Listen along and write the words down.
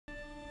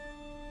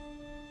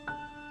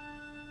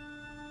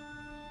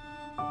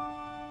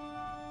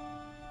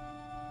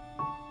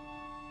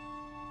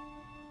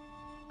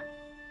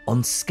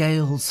On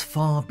scales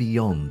far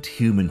beyond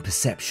human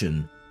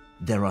perception,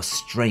 there are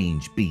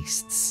strange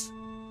beasts.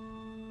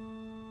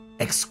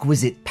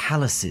 Exquisite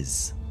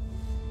palaces,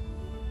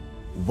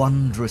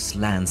 wondrous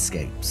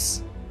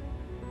landscapes.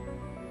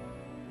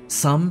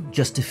 Some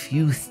just a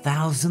few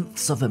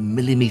thousandths of a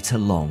millimeter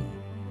long.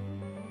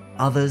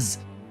 Others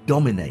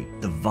dominate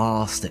the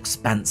vast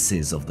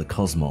expanses of the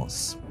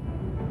cosmos.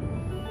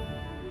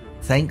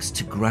 Thanks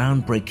to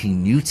groundbreaking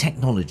new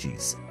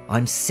technologies,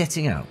 I'm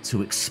setting out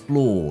to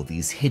explore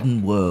these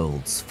hidden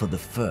worlds for the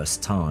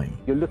first time.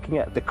 You're looking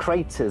at the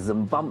craters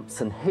and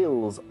bumps and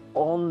hills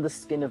on the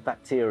skin of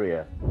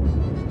bacteria.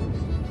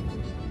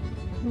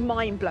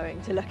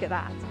 Mind-blowing to look at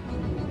that.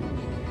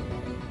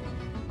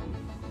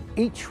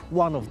 Each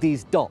one of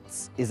these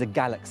dots is a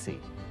galaxy.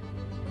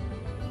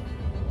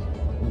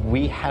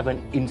 We have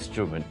an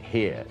instrument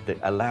here that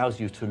allows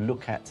you to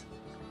look at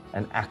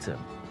an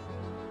atom.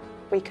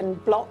 We can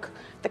block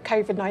the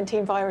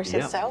COVID-19 virus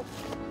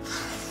itself.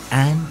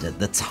 And at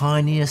the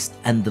tiniest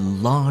and the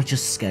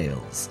largest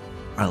scales,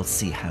 I'll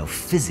see how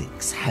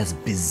physics has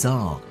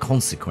bizarre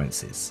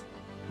consequences.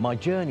 My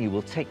journey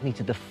will take me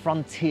to the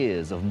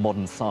frontiers of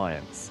modern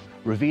science,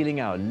 revealing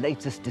our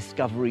latest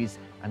discoveries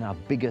and our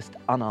biggest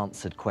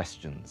unanswered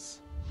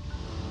questions.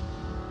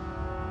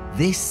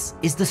 This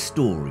is the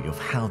story of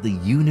how the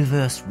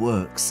universe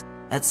works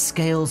at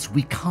scales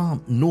we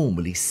can't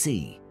normally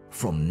see,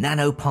 from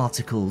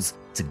nanoparticles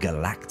to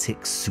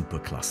galactic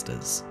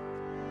superclusters.